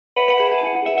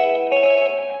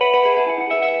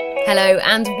Hello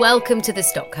and welcome to The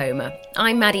Stockholmer.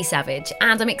 I'm Maddie Savage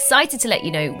and I'm excited to let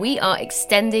you know we are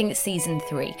extending season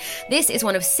 3. This is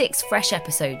one of 6 fresh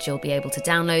episodes you'll be able to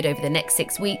download over the next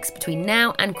 6 weeks between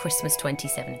now and Christmas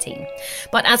 2017.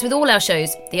 But as with all our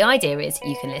shows, the idea is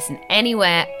you can listen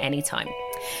anywhere, anytime.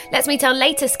 Let's meet our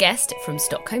latest guest from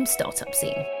Stockholm's startup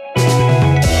scene.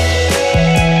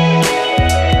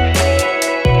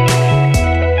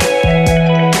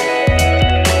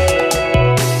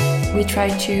 We try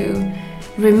to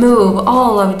remove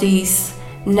all of these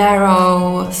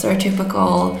narrow,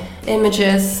 stereotypical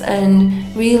images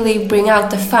and really bring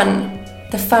out the fun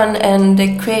and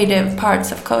the creative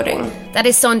parts of coding. That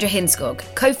is Sandra Hinskog,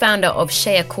 co-founder of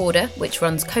Tjejer Koder, which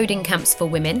runs coding camps for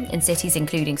women in cities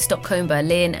including Stockholm,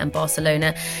 Berlin and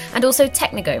Barcelona, and also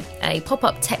Technigo, a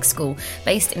pop-up tech school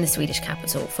based in the Swedish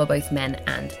capital for both men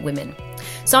and women.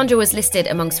 Sandra was listed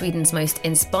among Sweden's most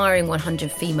inspiring 100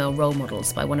 female role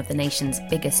models by one of the nation's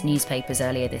biggest newspapers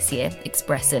earlier this year,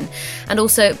 Expressen, and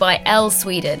also by Elle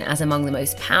Sweden as among the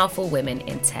most powerful women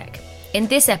in tech. In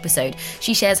this episode,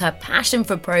 she shares her passion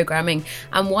for programming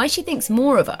and why she thinks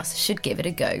more of us should give it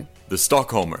a go. The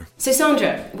Stockholmer. So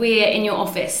Sandra, we're in your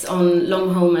office on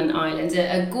Långholmen Island,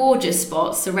 a gorgeous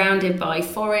spot surrounded by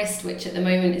forest, which at the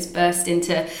moment is burst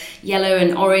into yellow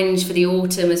and orange for the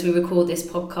autumn as we record this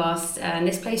podcast. And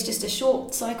this place just a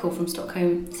short cycle from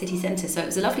Stockholm city centre, so it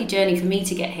was a lovely journey for me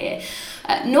to get here.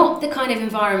 Not the kind of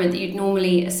environment that you'd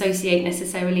normally associate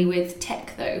necessarily with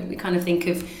tech, though. We kind of think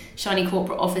of shiny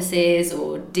corporate offices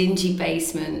or dingy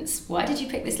basements. Why did you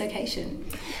pick this location?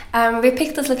 We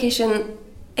picked this location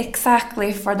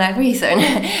exactly for that reason,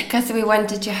 because we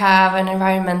wanted to have an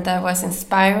environment that was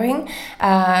inspiring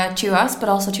to us, but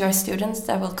also to our students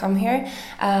that will come here.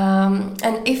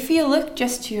 And if you look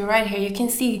just to your right here, you can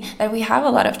see that we have a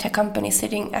lot of tech companies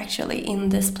sitting actually in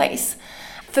this place.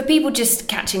 For people just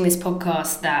catching this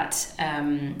podcast that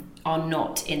are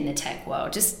not in the tech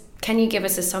world, can you give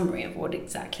us a summary of what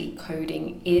exactly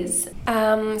coding is?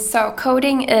 So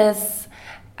coding is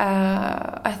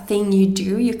a thing you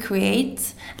do. You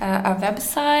create a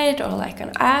website or like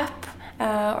an app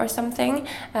or something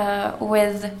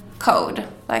with code,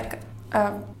 like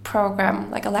a program,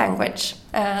 like a language.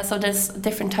 So there's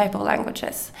different type of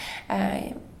languages.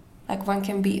 Like one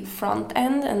can be front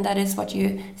end, and that is what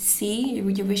you see,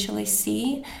 you visually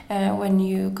see when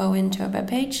you go into a web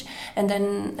page. And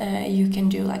then you can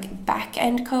do like back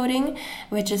end coding,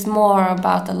 which is more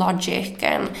about the logic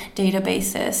and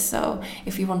databases. So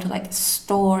if you want to like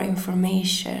store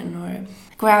information or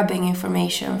grabbing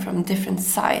information from different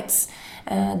sites,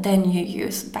 then you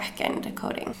use back-end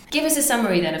coding. Give us a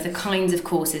summary then of the kinds of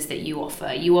courses that you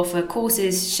offer. You offer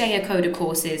courses, Tjejer Koder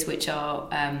courses, which are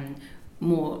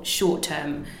more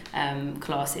short-term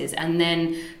classes, and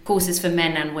then courses for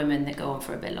men and women that go on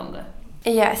for a bit longer.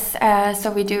 Yes,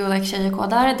 so we do like Tjejer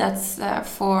Koder, that's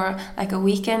for like a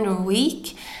weekend or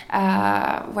week,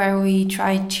 where we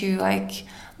try to like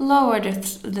lower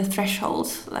the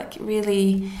thresholds, like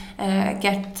really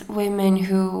get women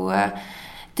who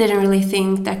didn't really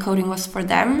think that coding was for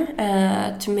them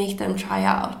to make them try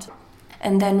out.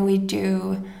 And then we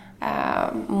do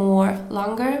more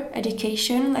longer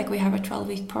education, like we have a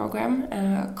 12-week program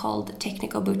called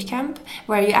Technical Bootcamp,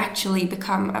 where you actually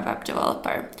become a web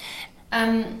developer.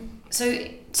 So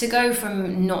to go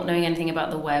from not knowing anything about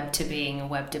the web to being a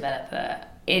web developer,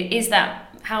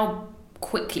 how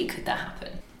quickly could that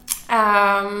happen?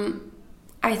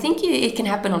 I think it can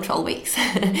happen on 12 weeks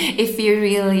if you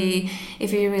really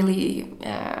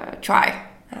try.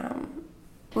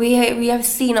 We have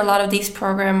seen a lot of these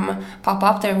programs pop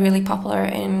up. They're really popular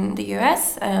in the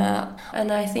US,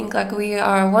 and I think like we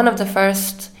are one of the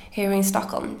first here in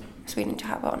Stockholm, Sweden, to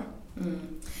have one.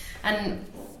 And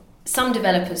some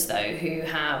developers though who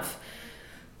have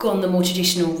gone the more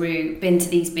traditional route, been to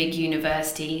these big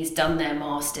universities, done their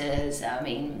masters, I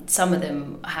mean, some of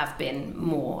them have been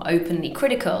more openly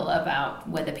critical about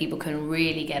whether people can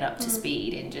really get up to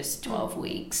speed in just 12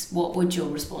 weeks. What would your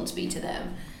response be to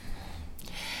them?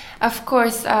 Of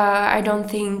course, I don't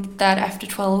think that after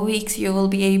 12 weeks you will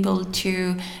be able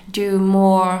to do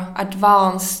more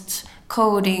advanced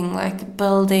coding, like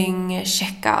building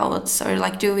checkouts or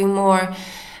like doing more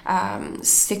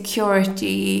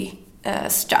security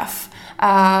stuff.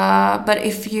 But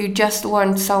if you just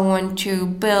want someone to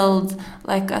build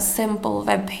like a simple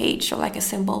web page or like a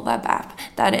simple web app,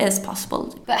 that is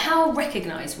possible. But how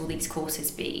recognized will these courses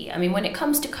be? I mean, when it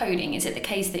comes to coding, is it the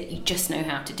case that you just know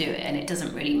how to do it and it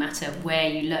doesn't really matter where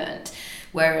you learned?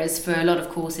 Whereas for a lot of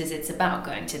courses, it's about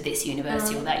going to this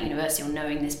university or that university or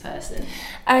knowing this person.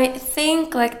 I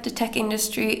think like the tech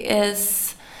industry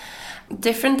is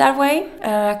different that way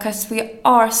because we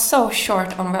are so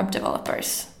short on web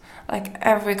developers. Like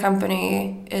every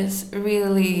company is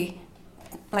really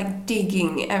like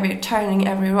turning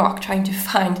every rock, trying to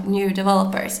find new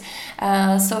developers.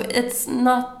 So it's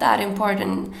not that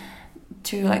important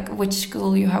to like which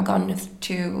school you have gone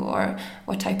to or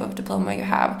what type of diploma you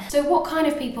have. So what kind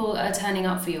of people are turning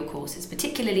up for your courses,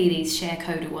 particularly these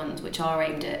ShareCoder ones, which are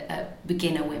aimed at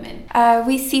beginner women?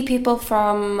 We see people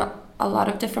from a lot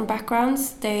of different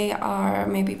backgrounds. They are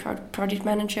maybe project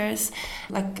managers,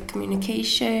 like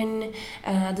communication,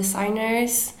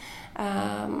 designers.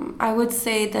 I would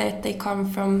say that they come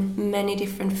from many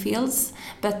different fields,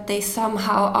 but they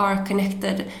somehow are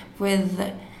connected with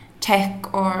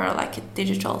tech or like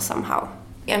digital somehow.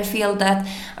 And feel that,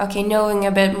 okay, knowing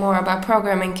a bit more about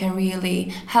programming can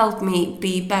really help me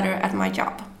be better at my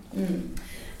job.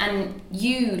 And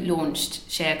you launched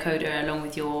ShareCoder along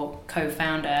with your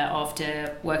co-founder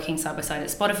after working side by side at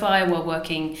Spotify while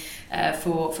working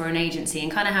for an agency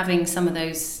and kind of having some of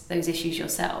those issues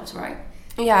yourselves, right?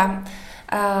 Yeah.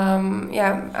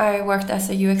 I worked as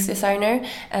a UX designer.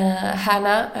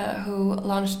 Hannah, who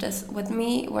launched this with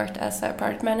me, worked as a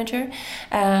product manager,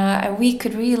 and we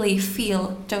could really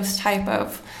feel those type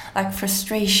of like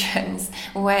frustrations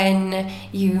when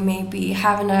you maybe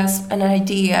have an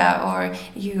idea or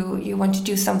you want to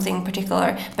do something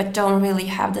particular but don't really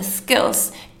have the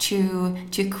skills to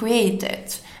create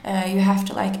it. You have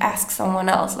to like ask someone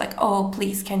else, like, oh,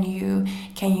 please, can you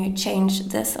change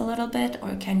this a little bit,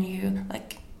 or can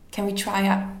we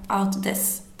try out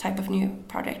this type of new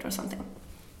project or something?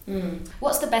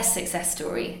 What's the best success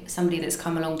story? Somebody that's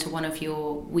come along to one of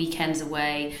your weekends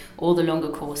away or the longer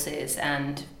courses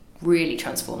and really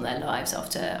transformed their lives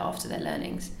after their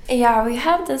learnings? Yeah, we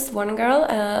have this one girl,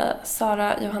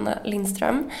 Sara Johanna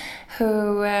Lindström,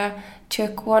 who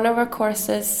took one of our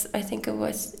courses, I think it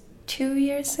was 2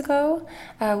 years ago,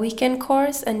 a weekend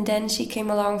course, and then she came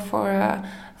along for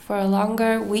a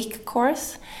longer week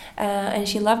course, and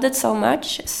she loved it so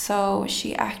much, so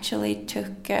she actually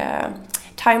took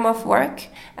time off work,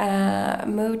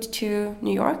 moved to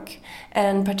New York,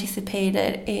 and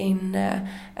participated in a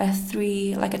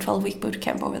 12-week boot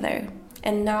camp over there,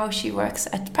 and now she works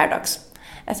at Paradox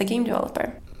as a game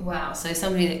developer. Wow, so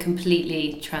somebody that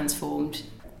completely transformed.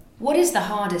 What is the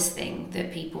hardest thing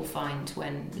that people find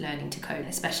when learning to code,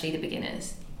 especially the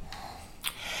beginners?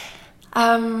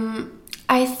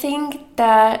 I think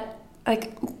that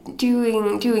like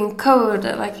doing code,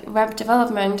 like web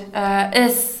development,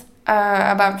 is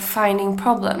about finding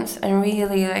problems and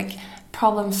really like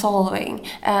problem solving.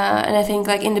 And I think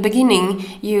like in the beginning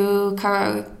you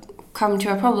come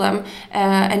to a problem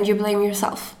and you blame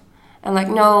yourself. And like,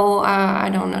 no, I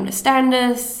don't understand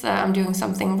this, I'm doing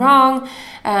something wrong.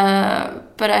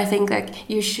 But I think like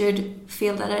you should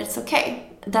feel that it's okay.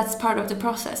 That's part of the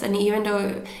process. And even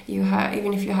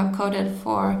if you have coded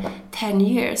for 10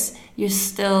 years, you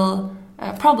still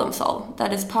problem solve.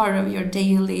 That is part of your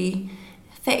daily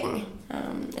thing.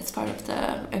 It's part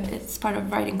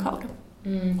of writing code.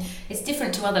 It's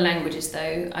different to other languages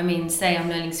though. I mean, say I'm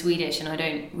learning Swedish and I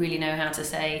don't really know how to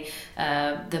say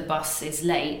the bus is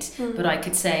late, but I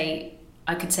could say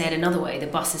it another way, the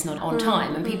bus is not on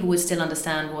time, and people would still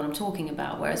understand what I'm talking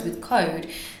about. Whereas with code,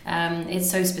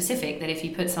 it's so specific that if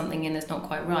you put something in that's not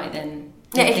quite right, then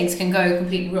things can go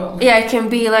completely wrong. Yeah, it can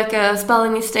be like a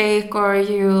spelling mistake, or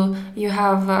you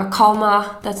have a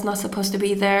comma that's not supposed to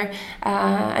be there,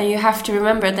 and you have to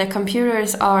remember that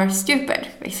computers are stupid,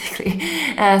 basically.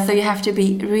 So you have to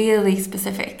be really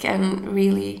specific and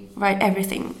really write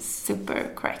everything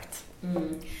super correct.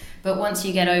 But once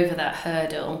you get over that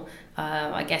hurdle,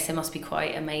 I guess it must be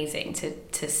quite amazing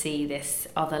to see this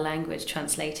other language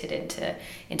translated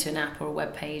into an app or a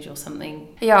web page or something.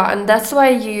 Yeah, and that's why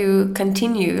you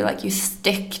continue, like you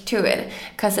stick to it,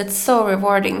 because it's so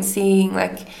rewarding seeing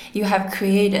like you have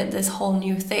created this whole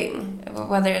new thing,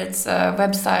 whether it's a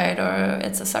website or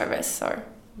it's a service or...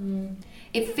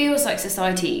 It feels like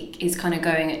society is kind of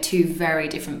going at two very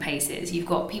different paces. You've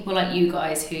got people like you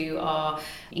guys who are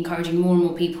encouraging more and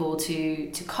more people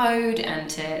to code and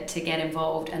to get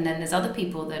involved, and then there's other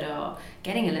people that are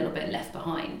getting a little bit left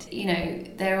behind. You know,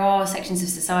 there are sections of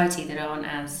society that aren't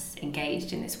as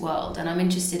engaged in this world, and I'm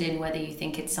interested in whether you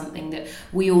think it's something that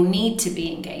we all need to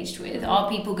be engaged with. Are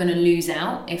people going to lose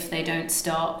out if they don't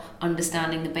start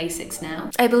understanding the basics now?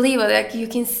 I believe like you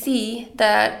can see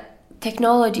that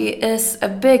technology is a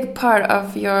big part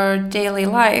of your daily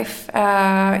life.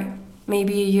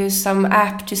 Maybe you use some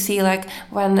app to see like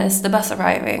when is the bus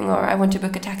arriving, or I want to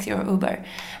book a taxi or Uber.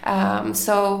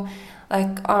 So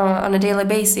like on a daily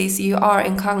basis, you are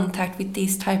in contact with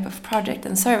these type of projects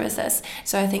and services.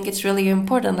 So I think it's really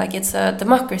important, like it's a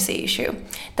democracy issue,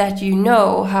 that you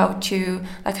know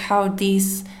how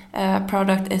these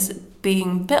product is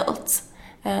being built,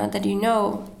 that you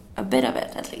know a bit of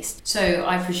it at least. So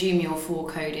I presume you're for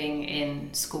coding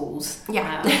in schools,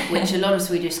 yeah, which a lot of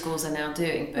Swedish schools are now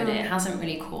doing, but it hasn't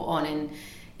really caught on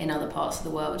in other parts of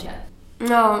the world yet.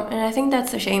 No, and I think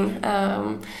that's a shame.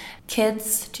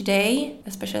 Kids today,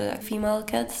 especially like female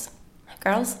kids,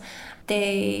 girls,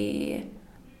 they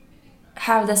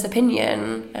have this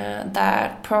opinion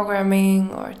that programming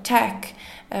or tech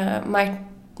might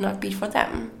not be for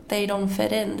them. They don't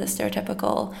fit in the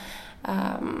stereotypical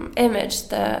image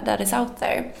that is out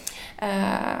there.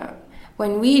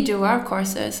 When we do our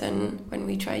courses and when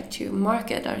we try to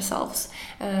market ourselves,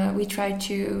 we try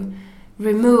to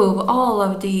remove all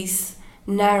of these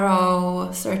narrow,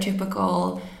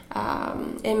 stereotypical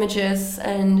images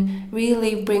and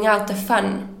really bring out the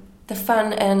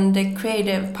fun and the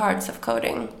creative parts of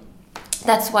coding.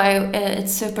 That's why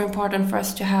it's super important for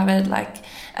us to have it like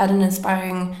at an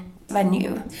inspiring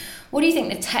venue. What do you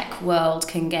think the tech world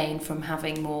can gain from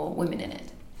having more women in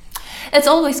it? It's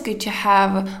always good to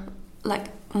have like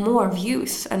more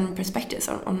views and perspectives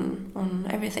on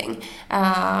everything.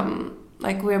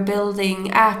 Like we're building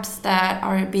apps that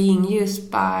are being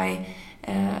used by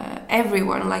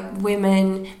everyone, like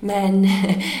women, men,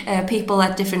 people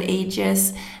at different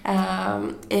ages.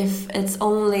 If it's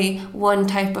only one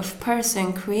type of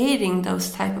person creating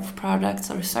those type of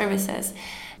products or services,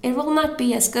 it will not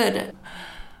be as good.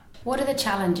 What are the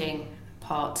challenging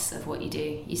parts of what you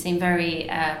do? You seem very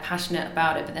passionate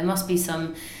about it, but there must be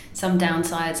some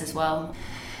downsides as well.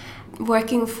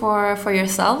 Working for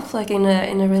yourself, like in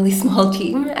a really small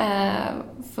team,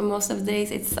 for most of the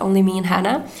days it's only me and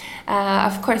Hannah.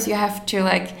 Of course you have to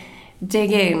like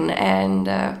dig in, and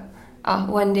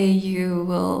one day you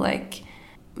will like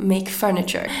make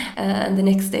furniture, and the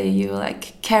next day you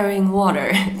like carrying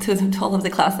water to all of the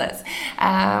classes.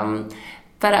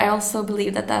 But I also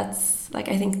believe that's like,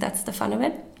 I think that's the fun of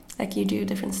it. Like you do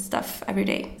different stuff every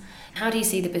day. How do you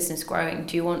see the business growing?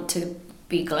 Do you want to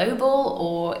be global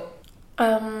or?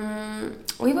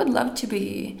 We would love to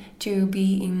be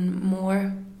in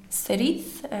more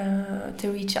cities,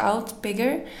 to reach out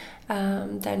bigger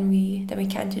than we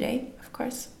can today, of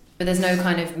course. But there's no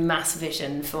kind of mass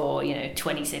vision for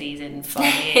 20 cities in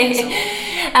 5 years.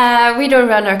 We don't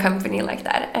run our company like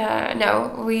that.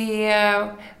 No, we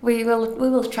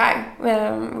will try.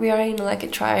 We are in like a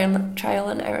trial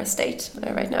and error state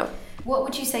right now. What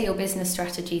would you say your business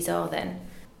strategies are then?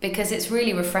 Because it's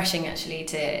really refreshing actually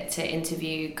to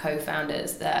interview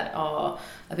co-founders that are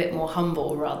a bit more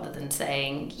humble rather than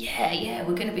saying, yeah,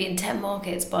 we're going to be in 10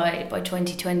 markets by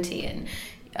 2020 and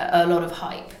a lot of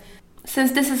hype.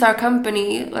 Since this is our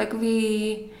company, like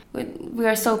we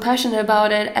are so passionate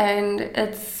about it and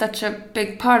it's such a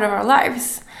big part of our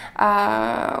lives.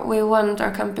 We want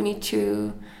our company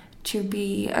to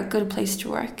be a good place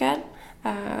to work at.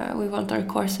 We want our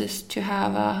courses to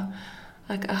have a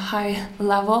high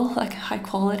level, like high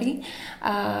quality,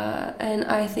 and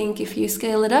I think if you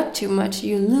scale it up too much,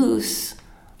 you lose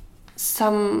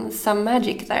some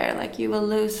magic there. Like you will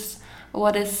lose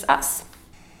what is us.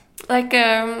 Like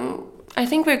I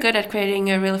think we're good at creating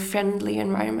a real friendly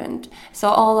environment. So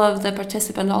all of the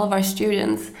participants, all of our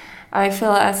students, I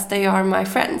feel as they are my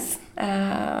friends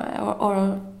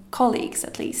or colleagues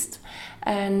at least,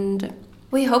 and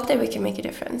we hope that we can make a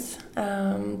difference.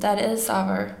 That is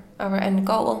our end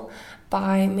goal,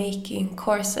 by making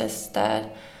courses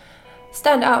that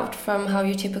stand out from how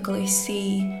you typically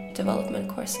see development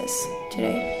courses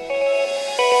today.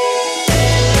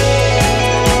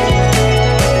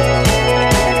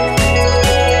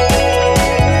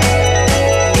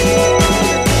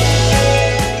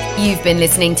 You've been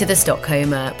listening to The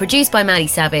Stockholmer, produced by Maddie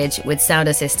Savage, with sound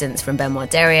assistance from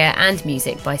Benoit Derrier and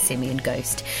music by Simeon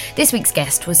Ghost. This week's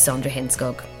guest was Sandra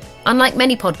Hinskog. Unlike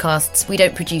many podcasts, we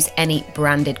don't produce any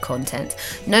branded content.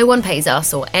 No one pays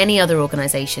us or any other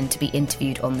organisation to be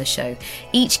interviewed on the show.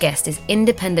 Each guest is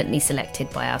independently selected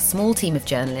by our small team of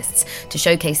journalists to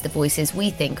showcase the voices we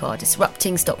think are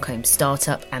disrupting Stockholm's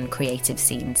startup and creative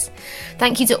scenes.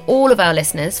 Thank you to all of our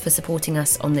listeners for supporting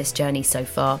us on this journey so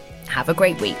far. Have a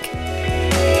great week.